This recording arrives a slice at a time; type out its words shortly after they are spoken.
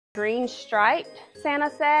green striped Santa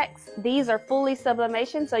sacks. These are fully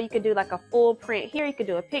sublimation, so you could do like a full print here. You could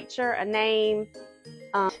do a picture, a name.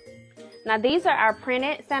 Now these are our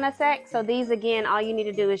printed Santa sacks. So these, again, all you need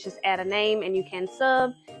to do is just add a name and you can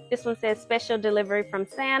sub. This one says special delivery from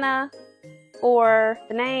Santa for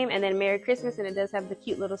the name, and then Merry Christmas, and it does have the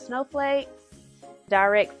cute little snowflakes.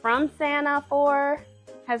 Direct from Santa for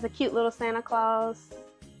has a cute little Santa Claus.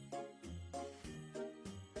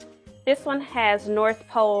 This one has North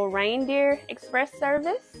Pole Reindeer Express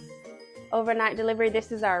service, overnight delivery.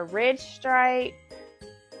 This is our red stripe.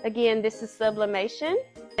 Again, this is sublimation.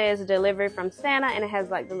 It says delivery from Santa, and it has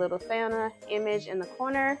like the little Santa image in the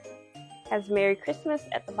corner. Has Merry Christmas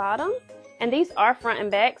at the bottom. And these are front and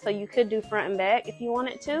back, so you could do front and back if you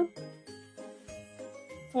wanted to.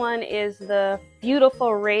 This one is the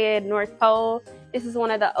beautiful red North Pole. This is one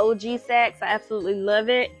of the OG sacks. I absolutely love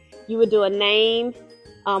it. You would do a name.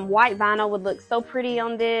 White vinyl would look so pretty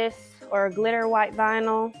on this, or a glitter white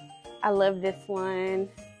vinyl. I love this one.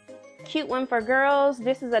 Cute one for girls.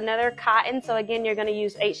 This is another cotton, so again, you're going to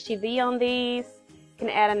use HTV on these. You can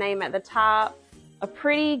add a name at the top. A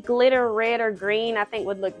pretty glitter red or green I think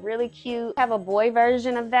would look really cute. We have a boy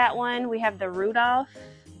version of that one. We have the Rudolph.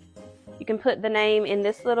 You can put the name in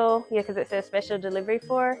this little, because it says special delivery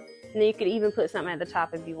for, and then you could even put something at the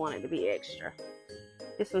top if you want it to be extra.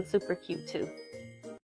 This one's super cute too.